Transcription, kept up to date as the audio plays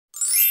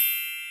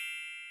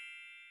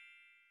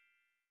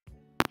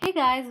Hey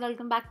guys,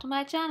 welcome back to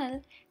my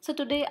channel. So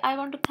today I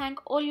want to thank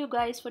all you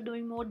guys for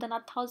doing more than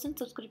 1,000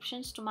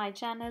 subscriptions to my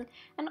channel,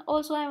 and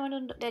also I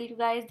want to tell you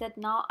guys that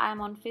now I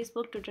am on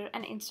Facebook, Twitter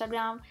and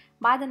Instagram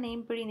by the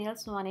name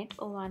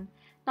prettynails1801.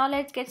 Now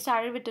let's get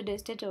started with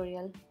today's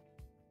tutorial.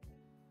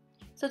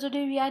 So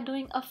today we are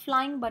doing a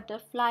flying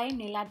butterfly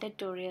nail art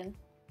tutorial.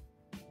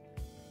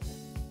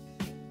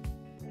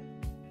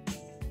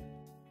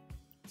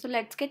 So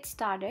let's get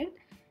started.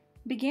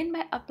 Begin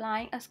by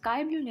applying a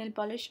sky blue nail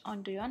polish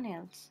onto your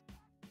nails.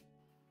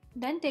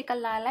 Then take a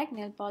lilac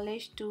nail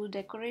polish to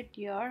decorate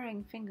your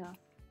ring finger.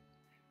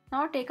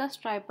 Now take a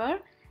striper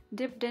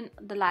dipped in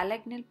the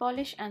lilac nail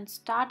polish and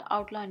start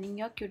outlining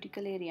your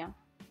cuticle area.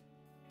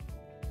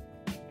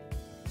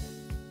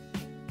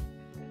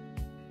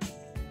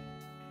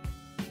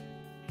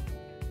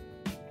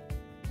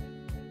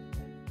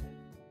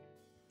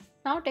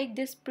 Now take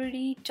this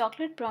pretty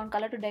chocolate brown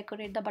color to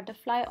decorate the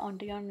butterfly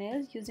onto your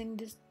nails using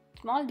this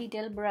small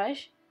detail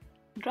brush.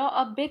 Draw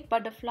a big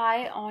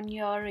butterfly on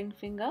your ring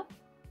finger.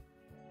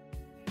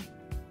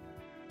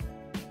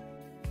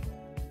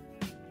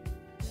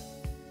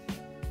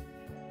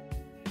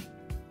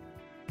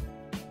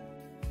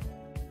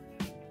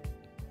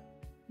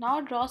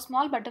 Now draw a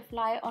small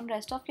butterfly on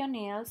rest of your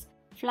nails,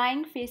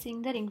 flying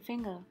facing the ring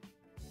finger.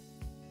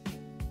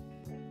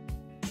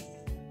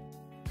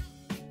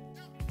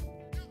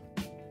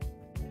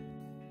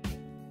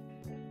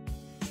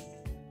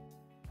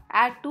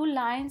 Add two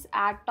lines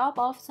at top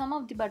of some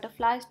of the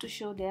butterflies to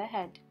show their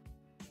head.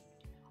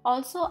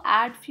 Also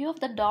add few of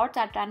the dots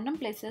at random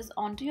places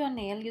onto your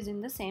nail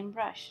using the same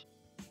brush.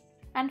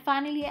 And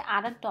finally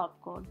add a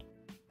top coat.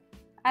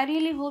 I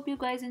really hope you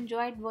guys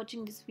enjoyed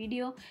watching this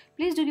video.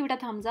 Please do give it a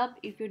thumbs up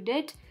if you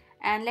did,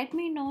 and let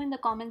me know in the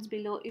comments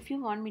below if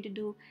you want me to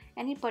do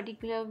any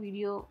particular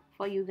video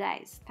for you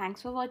guys.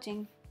 Thanks for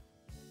watching.